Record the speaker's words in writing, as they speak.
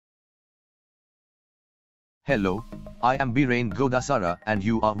Hello, I am Birain Godasara and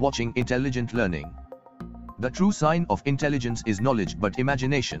you are watching Intelligent Learning. The true sign of intelligence is knowledge but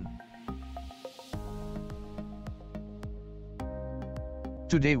imagination.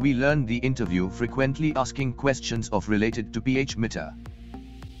 Today we learn the interview frequently asking questions of related to pH meter.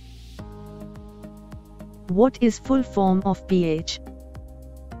 What is full form of pH?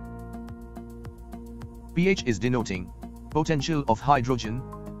 pH is denoting potential of hydrogen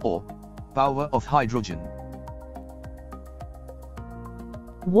or power of hydrogen.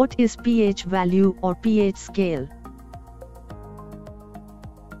 What is pH value or pH scale?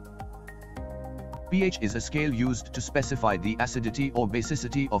 pH is a scale used to specify the acidity or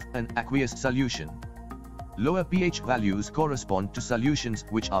basicity of an aqueous solution. Lower pH values correspond to solutions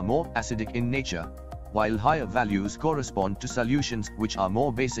which are more acidic in nature, while higher values correspond to solutions which are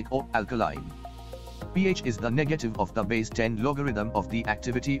more basic or alkaline. pH is the negative of the base 10 logarithm of the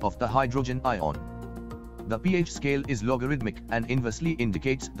activity of the hydrogen ion. The pH scale is logarithmic and inversely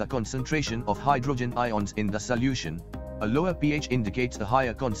indicates the concentration of hydrogen ions in the solution. A lower pH indicates a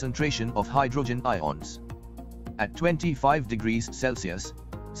higher concentration of hydrogen ions. At 25 degrees Celsius,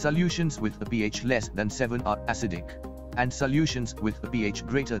 solutions with a pH less than 7 are acidic, and solutions with a pH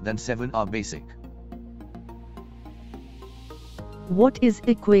greater than 7 are basic. What is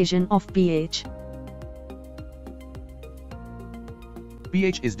equation of pH?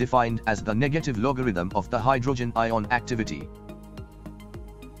 pH is defined as the negative logarithm of the hydrogen ion activity.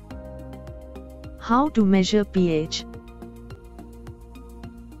 How to measure pH?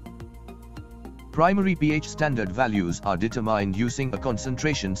 Primary pH standard values are determined using a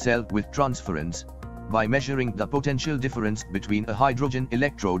concentration cell with transference, by measuring the potential difference between a hydrogen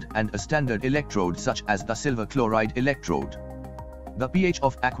electrode and a standard electrode such as the silver chloride electrode. The pH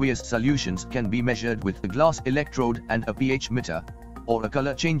of aqueous solutions can be measured with a glass electrode and a pH meter, or a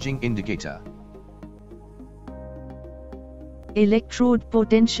color changing indicator. Electrode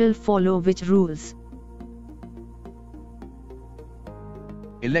potential follow which rules?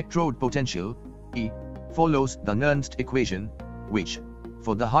 Electrode potential, E, follows the Nernst equation, which,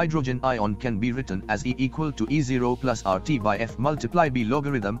 for the hydrogen ion can be written as E equal to E0 plus RT by F multiply B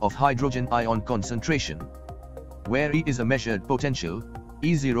logarithm of hydrogen ion concentration. Where E is a measured potential,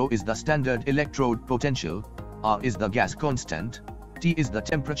 E0 is the standard electrode potential, R is the gas constant, T is the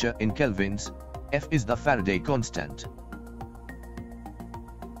temperature in kelvins, F is the Faraday constant.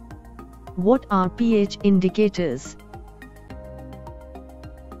 What are pH indicators?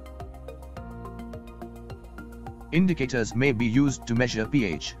 Indicators may be used to measure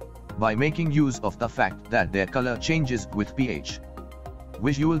pH, by making use of the fact that their color changes with pH.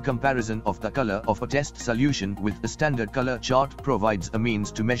 Visual comparison of the color of a test solution with a standard color chart provides a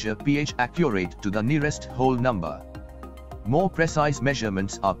means to measure pH accurate to the nearest whole number. More precise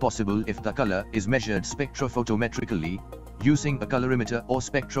measurements are possible if the color is measured spectrophotometrically, using a colorimeter or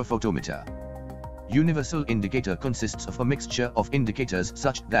spectrophotometer. Universal indicator consists of a mixture of indicators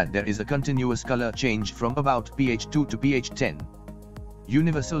such that there is a continuous color change from about pH 2 to pH 10.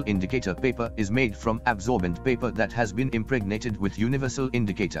 Universal indicator paper is made from absorbent paper that has been impregnated with universal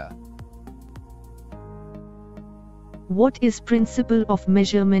indicator. What is principle of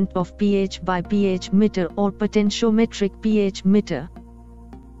measurement of pH by pH meter or potentiometric pH meter?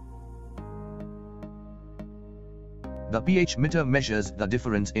 The pH meter measures the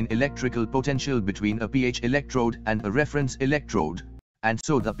difference in electrical potential between a pH electrode and a reference electrode, and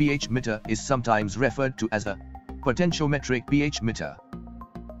so the pH meter is sometimes referred to as a potentiometric pH meter.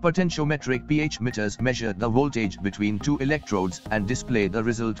 Potentiometric pH meters measure the voltage between two electrodes and display the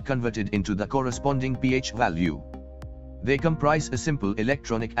result converted into the corresponding pH value. They comprise a simple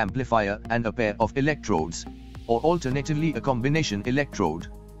electronic amplifier and a pair of electrodes, or alternatively a combination electrode,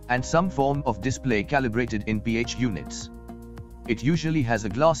 and some form of display calibrated in pH units. It usually has a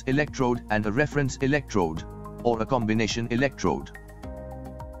glass electrode and a reference electrode, or a combination electrode.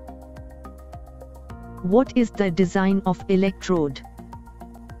 What is the design of electrode?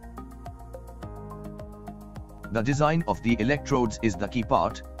 The design of the electrodes is the key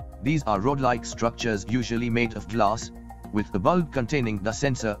part. These are rod-like structures usually made of glass, with a bulb containing the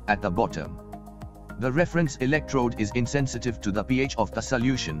sensor at the bottom. The reference electrode is insensitive to the pH of the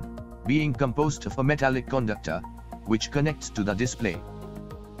solution, being composed of a metallic conductor, which connects to the display.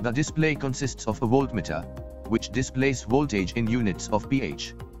 The display consists of a voltmeter, which displays voltage in units of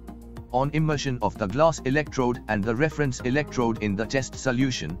pH. On immersion of the glass electrode and the reference electrode in the test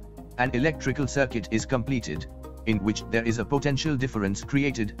solution, an electrical circuit is completed, in which there is a potential difference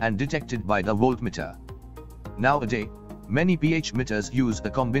created and detected by the voltmeter. Nowadays, many pH meters use a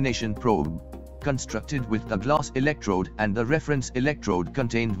combination probe, constructed with the glass electrode and the reference electrode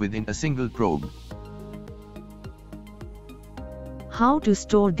contained within a single probe. How to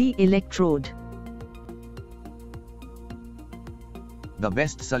store the electrode? The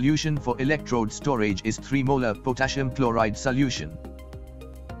best solution for electrode storage is 3 molar potassium chloride solution.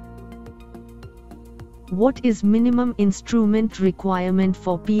 What is minimum instrument requirement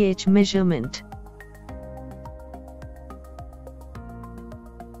for pH measurement?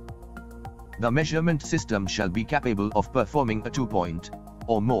 The measurement system shall be capable of performing a 2-point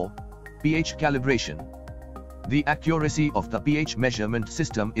or more pH calibration. The accuracy of the pH measurement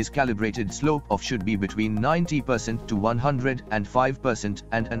system is calibrated. Slope of should be between 90% to 105%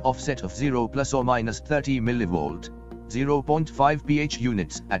 and an offset of 0 plus or minus 30 millivolt, 0.5 pH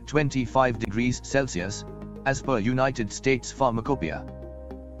units at 25 degrees Celsius, as per United States Pharmacopoeia.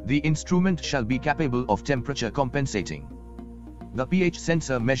 The instrument shall be capable of temperature compensating the pH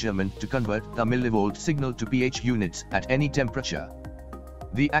sensor measurement to convert the millivolt signal to pH units at any temperature.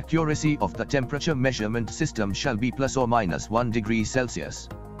 The accuracy of the temperature measurement system shall be plus or minus 1 degree Celsius.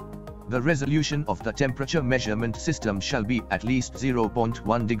 The resolution of the temperature measurement system shall be at least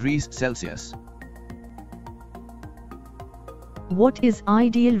 0.1 degrees Celsius. What is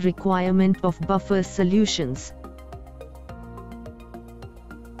ideal requirement of buffer solutions?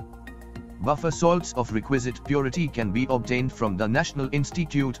 Buffer salts of requisite purity can be obtained from the National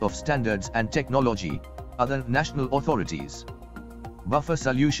Institute of Standards and Technology, other national authorities. Buffer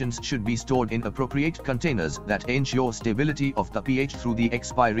solutions should be stored in appropriate containers that ensure stability of the pH through the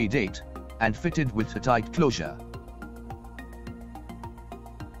expiry date, and fitted with a tight closure.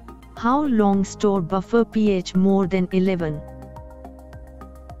 How long store buffer pH more than 11?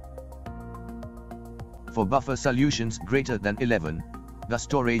 For buffer solutions greater than 11, the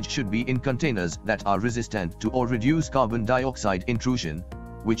storage should be in containers that are resistant to or reduce carbon dioxide intrusion,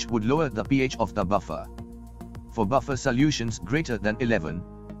 which would lower the pH of the buffer. For buffer solutions greater than 11,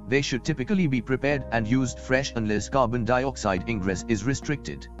 they should typically be prepared and used fresh unless carbon dioxide ingress is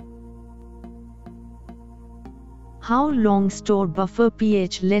restricted. How long store buffer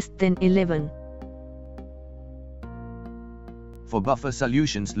pH less than 11? For buffer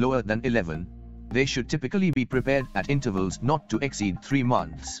solutions lower than 11, they should typically be prepared at intervals not to exceed 3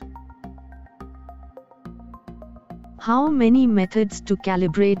 months. How many methods to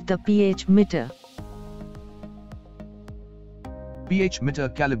calibrate the pH meter? pH meter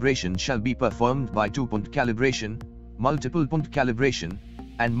calibration shall be performed by 2-point calibration, multiple point calibration,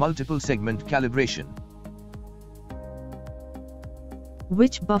 and multiple segment calibration.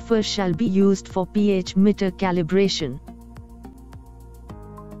 Which buffer shall be used for pH meter calibration?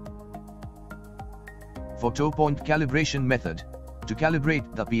 For 2-point calibration method, to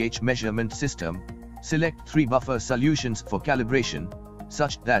calibrate the pH measurement system, select 3 buffer solutions for calibration,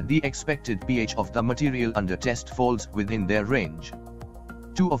 such that the expected pH of the material under test falls within their range.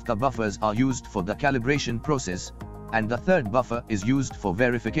 2 of the buffers are used for the calibration process, and the third buffer is used for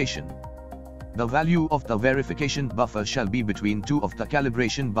verification. The value of the verification buffer shall be between 2 of the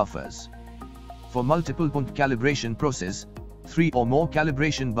calibration buffers. For multiple point calibration process, 3 or more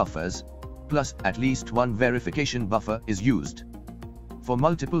calibration buffers, plus at least 1 verification buffer is used. For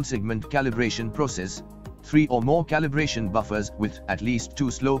multiple segment calibration process, 3 or more calibration buffers with at least 2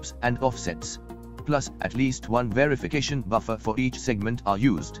 slopes and offsets, plus at least 1 verification buffer for each segment are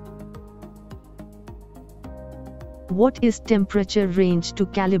used. What is temperature range to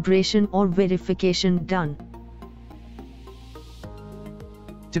calibration or verification done?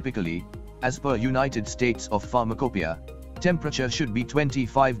 Typically, as per United States of Pharmacopoeia, temperature should be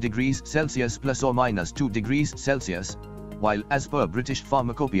 25 degrees Celsius plus or minus 2 degrees Celsius, while as per British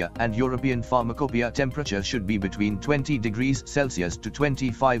Pharmacopoeia and European Pharmacopoeia temperature should be between 20 degrees Celsius to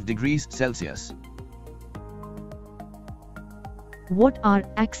 25 degrees Celsius. What are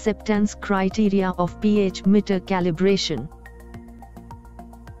acceptance criteria of pH meter calibration?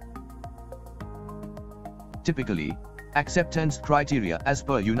 Typically, acceptance criteria as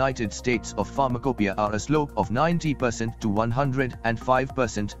per United States of Pharmacopoeia are a slope of 90% to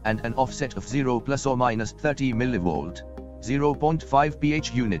 105% and an offset of 0 plus or minus 30 millivolt, 0.5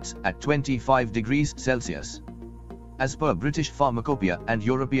 pH units at 25 degrees Celsius. As per British Pharmacopoeia and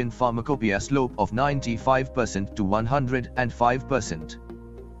European Pharmacopoeia, slope of 95% to 105%.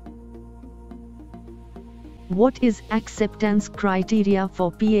 What is acceptance criteria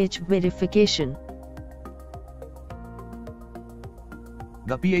for pH verification?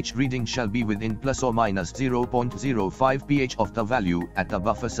 The pH reading shall be within plus or minus 0.05 pH of the value at the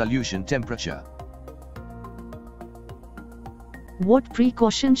buffer solution temperature. What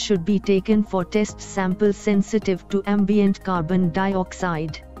precautions should be taken for test sample sensitive to ambient carbon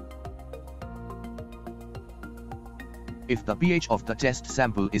dioxide? If the pH of the test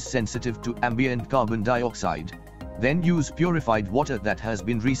sample is sensitive to ambient carbon dioxide, Then use purified water that has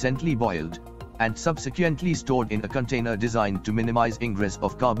been recently boiled, and subsequently stored in a container designed to minimize ingress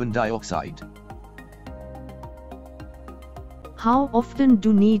of carbon dioxide. How often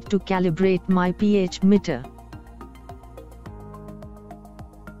do need to calibrate my pH meter?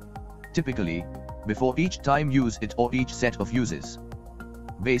 Typically, before each time use it or each set of uses.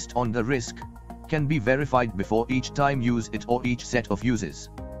 Based on the risk, can be verified before each time use it or each set of uses.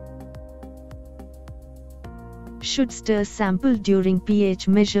 Should stir sample during pH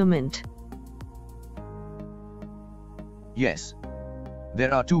measurement? Yes.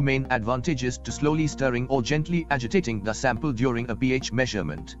 There are two main advantages to slowly stirring or gently agitating the sample during a pH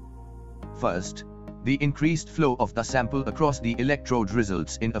measurement. First, the increased flow of the sample across the electrode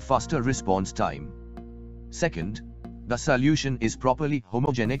results in a faster response time. Second, the solution is properly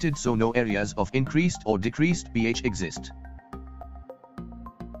homogenated so no areas of increased or decreased pH exist.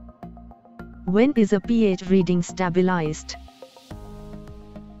 When is a pH reading stabilized?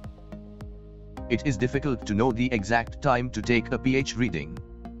 It is difficult to know the exact time to take a pH reading.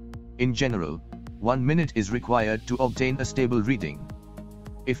 In general, 1 minute is required to obtain a stable reading.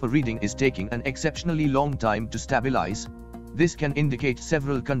 If a reading is taking an exceptionally long time to stabilize, this can indicate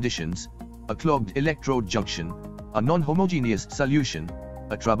several conditions: a clogged electrode junction, a non-homogeneous solution,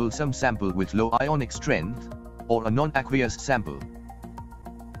 a troublesome sample with low ionic strength, or a non-aqueous sample.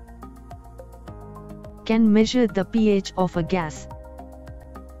 Can measure the pH of a gas.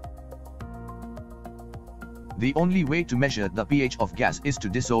 The only way to measure the pH of gas is to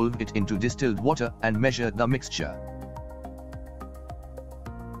dissolve it into distilled water and measure the mixture.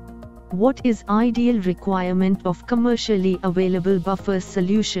 What is ideal requirement of commercially available buffer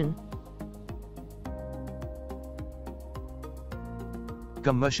solution?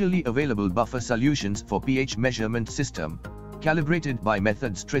 Commercially available buffer solutions for pH measurement system, calibrated by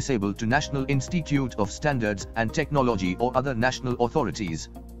methods traceable to National Institute of Standards and Technology or other national authorities,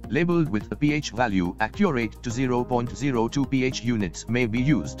 labeled with a pH value accurate to 0.02 pH units may be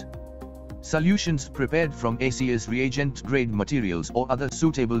used. Solutions prepared from ACS reagent-grade materials or other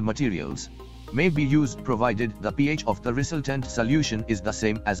suitable materials may be used provided the pH of the resultant solution is the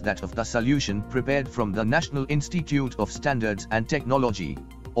same as that of the solution prepared from the National Institute of Standards and Technology,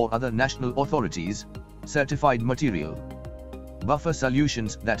 or other national authorities, certified material. Buffer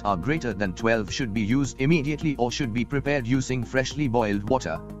solutions that are greater than 12 should be used immediately or should be prepared using freshly boiled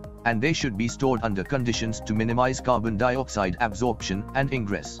water, and they should be stored under conditions to minimize carbon dioxide absorption and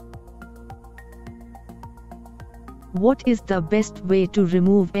ingress. What is the best way to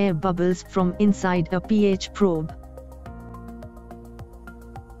remove air bubbles from inside a pH probe?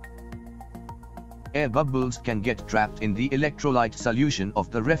 Air bubbles can get trapped in the electrolyte solution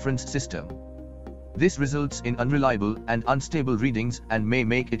of the reference system. This results in unreliable and unstable readings and may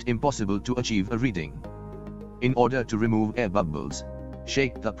make it impossible to achieve a reading. In order to remove air bubbles,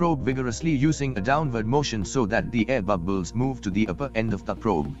 shake the probe vigorously using a downward motion so that the air bubbles move to the upper end of the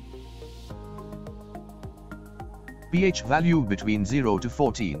probe. pH value between 0 to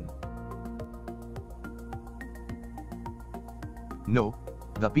 14. No,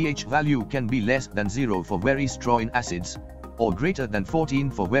 the pH value can be less than 0 for very strong acids, or greater than 14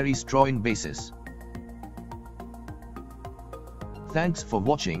 for very strong bases. Thanks for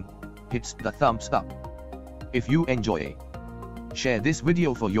watching. Hit the thumbs up if you enjoy. Share this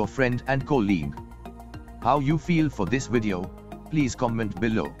video for your friend and colleague. How you feel for this video, please comment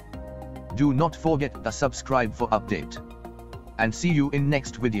below. Do not forget to subscribe for update. And see you in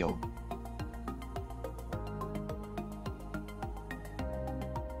next video.